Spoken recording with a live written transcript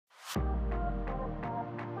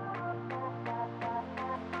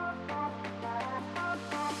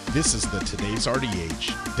This is the Today's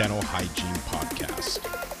RDH Dental Hygiene Podcast,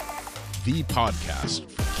 the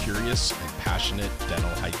podcast for curious and passionate dental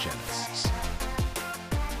hygienists.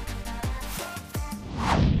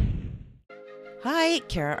 Hi,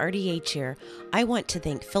 Kara RDH here. I want to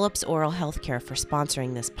thank Philips Oral Healthcare for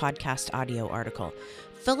sponsoring this podcast audio article.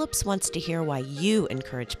 Philips wants to hear why you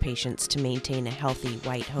encourage patients to maintain a healthy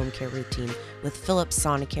white home care routine with Philips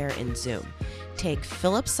Sonicare in Zoom. Take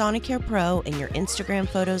Philips Sonicare Pro in your Instagram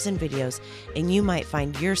photos and videos, and you might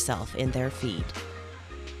find yourself in their feed.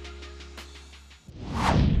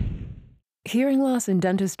 Hearing Loss in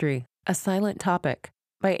Dentistry, A Silent Topic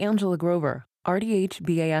by Angela Grover, RDH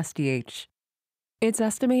BASDH. It's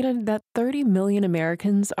estimated that 30 million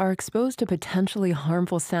Americans are exposed to potentially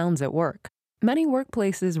harmful sounds at work. Many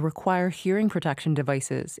workplaces require hearing protection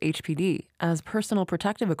devices, HPD, as personal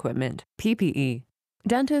protective equipment, PPE.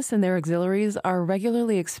 Dentists and their auxiliaries are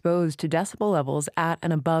regularly exposed to decibel levels at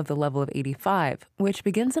and above the level of 85, which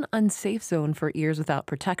begins an unsafe zone for ears without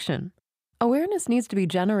protection. Awareness needs to be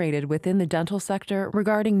generated within the dental sector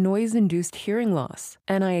regarding noise-induced hearing loss,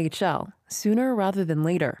 NIHL, sooner rather than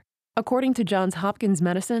later. According to Johns Hopkins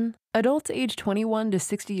Medicine, adults aged 21 to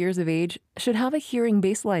 60 years of age should have a hearing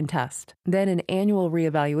baseline test, then an annual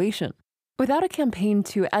reevaluation. Without a campaign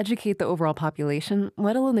to educate the overall population,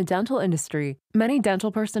 let alone the dental industry, many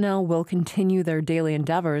dental personnel will continue their daily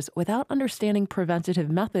endeavors without understanding preventative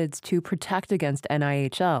methods to protect against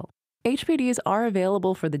NIHL. HPDs are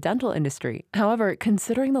available for the dental industry. However,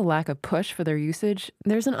 considering the lack of push for their usage,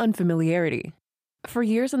 there's an unfamiliarity. For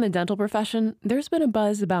years in the dental profession, there's been a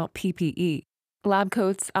buzz about PPE. Lab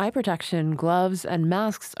coats, eye protection, gloves, and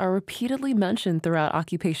masks are repeatedly mentioned throughout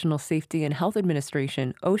Occupational Safety and Health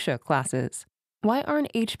Administration, OSHA, classes. Why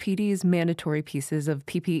aren't HPDs mandatory pieces of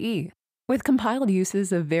PPE? With compiled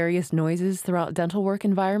uses of various noises throughout dental work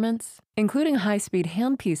environments, including high-speed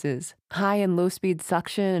handpieces, high and low-speed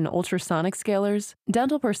suction and ultrasonic scalers,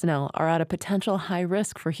 dental personnel are at a potential high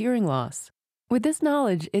risk for hearing loss. With this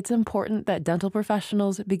knowledge, it's important that dental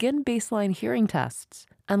professionals begin baseline hearing tests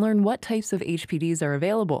and learn what types of HPDs are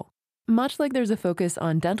available. Much like there's a focus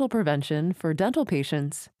on dental prevention for dental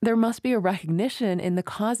patients, there must be a recognition in the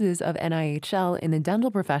causes of NIHL in the dental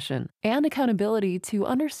profession and accountability to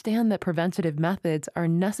understand that preventative methods are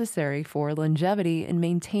necessary for longevity in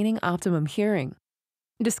maintaining optimum hearing.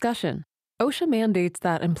 Discussion. OSHA mandates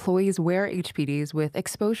that employees wear HPDs with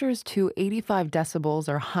exposures to 85 decibels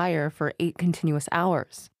or higher for 8 continuous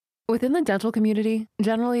hours. Within the dental community,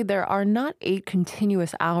 generally there are not 8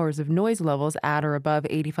 continuous hours of noise levels at or above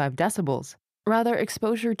 85 decibels, rather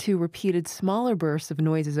exposure to repeated smaller bursts of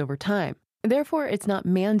noises over time. Therefore, it's not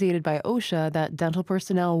mandated by OSHA that dental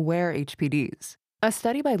personnel wear HPDs. A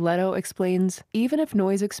study by Leto explains, even if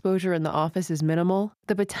noise exposure in the office is minimal,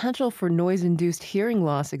 the potential for noise-induced hearing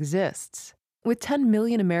loss exists. With 10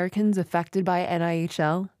 million Americans affected by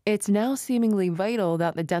NIHL, it's now seemingly vital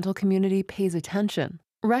that the dental community pays attention.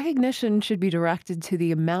 Recognition should be directed to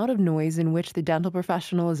the amount of noise in which the dental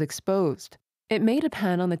professional is exposed. It may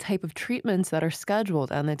depend on the type of treatments that are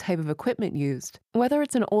scheduled and the type of equipment used, whether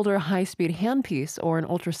it's an older high-speed handpiece or an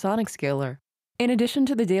ultrasonic scaler. In addition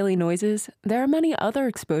to the daily noises, there are many other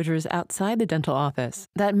exposures outside the dental office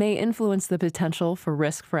that may influence the potential for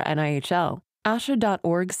risk for NIHL.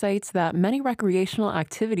 ASHA.org cites that many recreational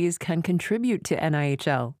activities can contribute to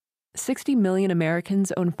NIHL. 60 million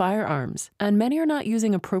Americans own firearms, and many are not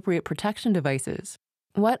using appropriate protection devices.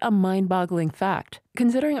 What a mind-boggling fact,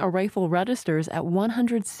 considering a rifle registers at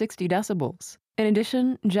 160 decibels. In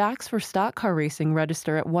addition, jacks for stock car racing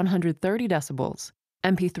register at 130 decibels.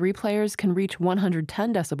 MP3 players can reach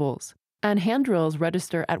 110 decibels, and hand drills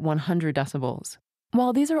register at 100 decibels.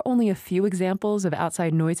 While these are only a few examples of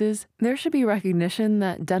outside noises, there should be recognition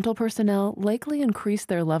that dental personnel likely increase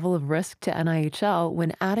their level of risk to NIHL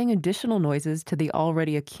when adding additional noises to the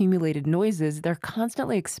already accumulated noises they're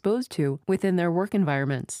constantly exposed to within their work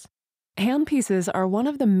environments. Handpieces are one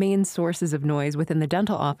of the main sources of noise within the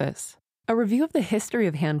dental office. A review of the history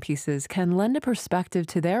of handpieces can lend a perspective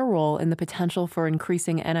to their role in the potential for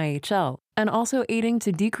increasing NIHL and also aiding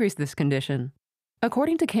to decrease this condition.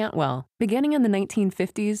 According to Cantwell, beginning in the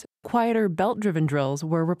 1950s, quieter belt-driven drills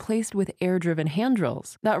were replaced with air-driven hand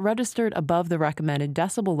drills that registered above the recommended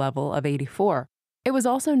decibel level of 84. It was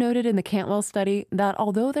also noted in the Cantwell study that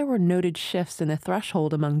although there were noted shifts in the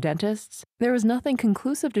threshold among dentists, there was nothing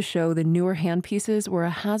conclusive to show the newer handpieces were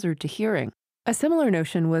a hazard to hearing. A similar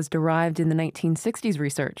notion was derived in the 1960s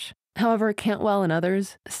research. However, Cantwell and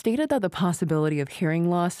others stated that the possibility of hearing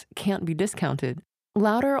loss can't be discounted.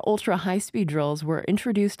 Louder ultra-high-speed drills were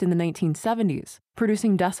introduced in the 1970s,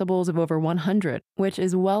 producing decibels of over 100, which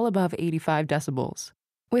is well above 85 decibels.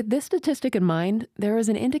 With this statistic in mind, there is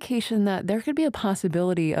an indication that there could be a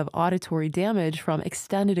possibility of auditory damage from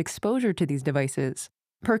extended exposure to these devices.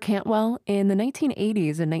 Per Cantwell, in the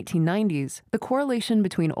 1980s and 1990s, the correlation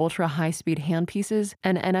between ultra-high-speed handpieces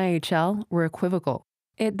and NIHL were equivocal.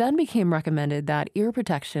 It then became recommended that ear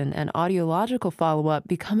protection and audiological follow-up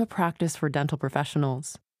become a practice for dental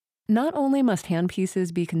professionals. Not only must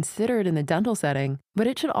handpieces be considered in the dental setting, but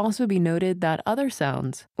it should also be noted that other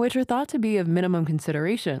sounds, which are thought to be of minimum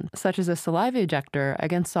consideration, such as a saliva ejector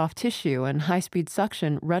against soft tissue and high-speed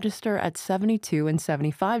suction, register at 72 and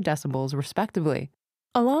 75 decibels respectively.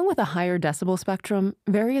 Along with a higher decibel spectrum,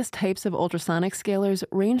 various types of ultrasonic scalars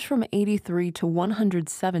range from 83 to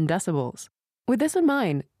 107 decibels. With this in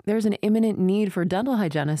mind, there's an imminent need for dental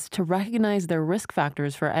hygienists to recognize their risk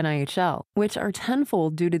factors for NIHL, which are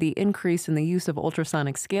tenfold due to the increase in the use of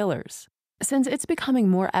ultrasonic scalars. Since it's becoming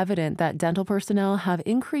more evident that dental personnel have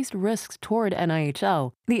increased risks toward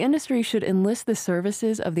NIHL, the industry should enlist the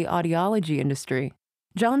services of the audiology industry.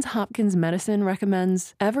 Johns Hopkins Medicine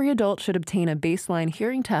recommends every adult should obtain a baseline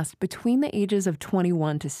hearing test between the ages of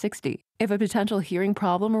 21 to 60. If a potential hearing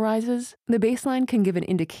problem arises, the baseline can give an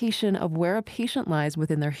indication of where a patient lies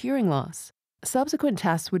within their hearing loss. Subsequent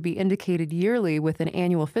tests would be indicated yearly with an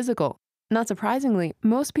annual physical. Not surprisingly,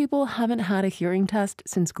 most people haven't had a hearing test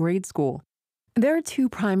since grade school. There are two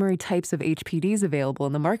primary types of HPDs available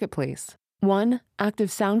in the marketplace. One, active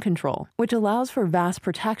sound control, which allows for vast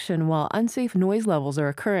protection while unsafe noise levels are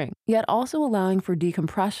occurring, yet also allowing for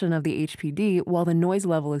decompression of the HPD while the noise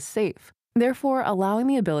level is safe, therefore allowing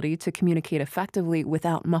the ability to communicate effectively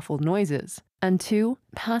without muffled noises. And two,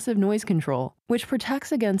 passive noise control, which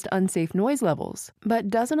protects against unsafe noise levels, but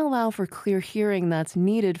doesn't allow for clear hearing that's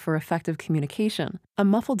needed for effective communication. A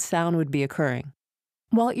muffled sound would be occurring.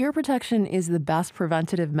 While ear protection is the best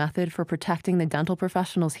preventative method for protecting the dental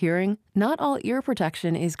professional's hearing, not all ear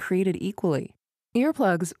protection is created equally.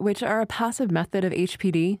 Earplugs, which are a passive method of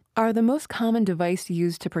HPD, are the most common device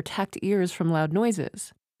used to protect ears from loud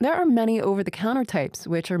noises. There are many over-the-counter types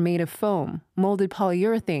which are made of foam, molded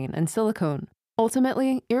polyurethane, and silicone.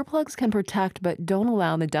 Ultimately, earplugs can protect but don't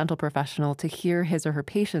allow the dental professional to hear his or her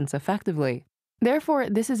patients effectively. Therefore,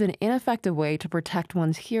 this is an ineffective way to protect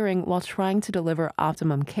one's hearing while trying to deliver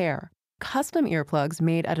optimum care. Custom earplugs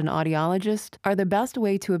made at an audiologist are the best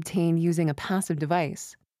way to obtain using a passive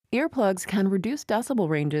device. Earplugs can reduce decibel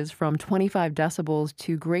ranges from 25 decibels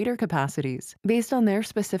to greater capacities based on their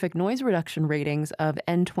specific noise reduction ratings of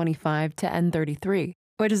N25 to N33,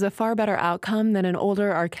 which is a far better outcome than an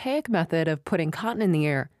older, archaic method of putting cotton in the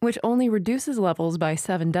ear, which only reduces levels by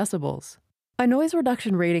 7 decibels. A noise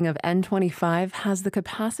reduction rating of N25 has the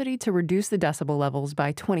capacity to reduce the decibel levels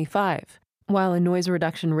by 25, while a noise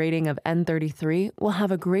reduction rating of N33 will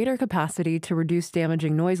have a greater capacity to reduce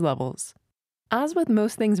damaging noise levels. As with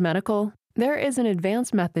most things medical, there is an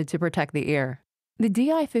advanced method to protect the ear. The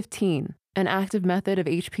DI-15, an active method of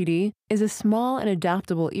HPD, is a small and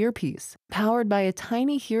adaptable earpiece powered by a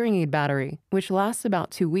tiny hearing aid battery, which lasts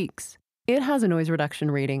about 2 weeks. It has a noise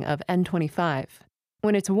reduction rating of N25.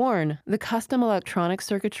 When it's worn, the custom electronic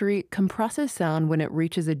circuitry compresses sound when it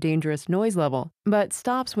reaches a dangerous noise level, but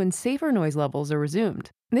stops when safer noise levels are resumed.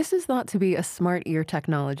 This is thought to be a smart ear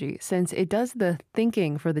technology since it does the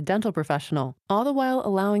thinking for the dental professional, all the while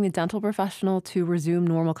allowing the dental professional to resume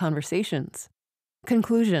normal conversations.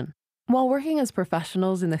 Conclusion. While working as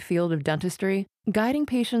professionals in the field of dentistry, guiding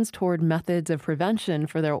patients toward methods of prevention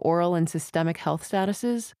for their oral and systemic health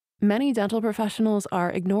statuses, many dental professionals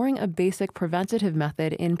are ignoring a basic preventative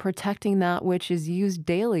method in protecting that which is used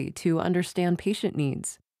daily to understand patient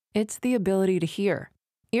needs. It's the ability to hear.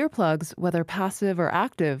 Earplugs, whether passive or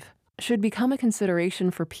active, should become a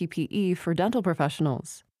consideration for PPE for dental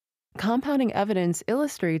professionals. Compounding evidence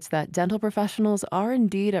illustrates that dental professionals are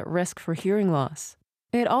indeed at risk for hearing loss.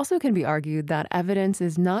 It also can be argued that evidence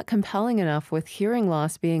is not compelling enough with hearing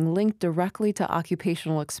loss being linked directly to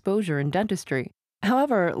occupational exposure in dentistry.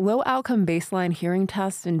 However, low-outcome baseline hearing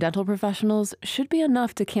tests in dental professionals should be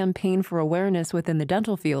enough to campaign for awareness within the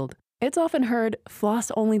dental field. It's often heard,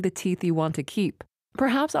 floss only the teeth you want to keep.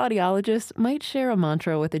 Perhaps audiologists might share a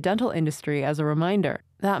mantra with the dental industry as a reminder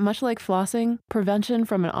that much like flossing, prevention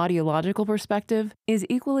from an audiological perspective is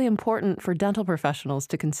equally important for dental professionals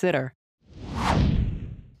to consider.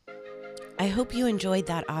 I hope you enjoyed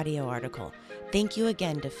that audio article. Thank you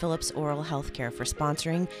again to Philips Oral Healthcare for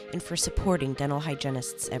sponsoring and for supporting dental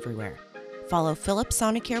hygienists everywhere. Follow Philips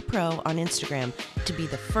Sonicare Pro on Instagram to be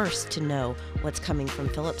the first to know what's coming from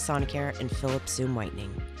Philips Sonicare and Philips Zoom Whitening.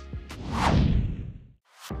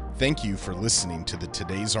 Thank you for listening to the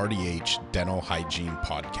Today's RDH Dental Hygiene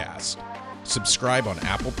Podcast. Subscribe on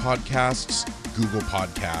Apple Podcasts, Google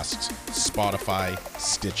Podcasts, Spotify,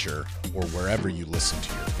 Stitcher, or wherever you listen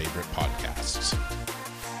to your favorite podcasts.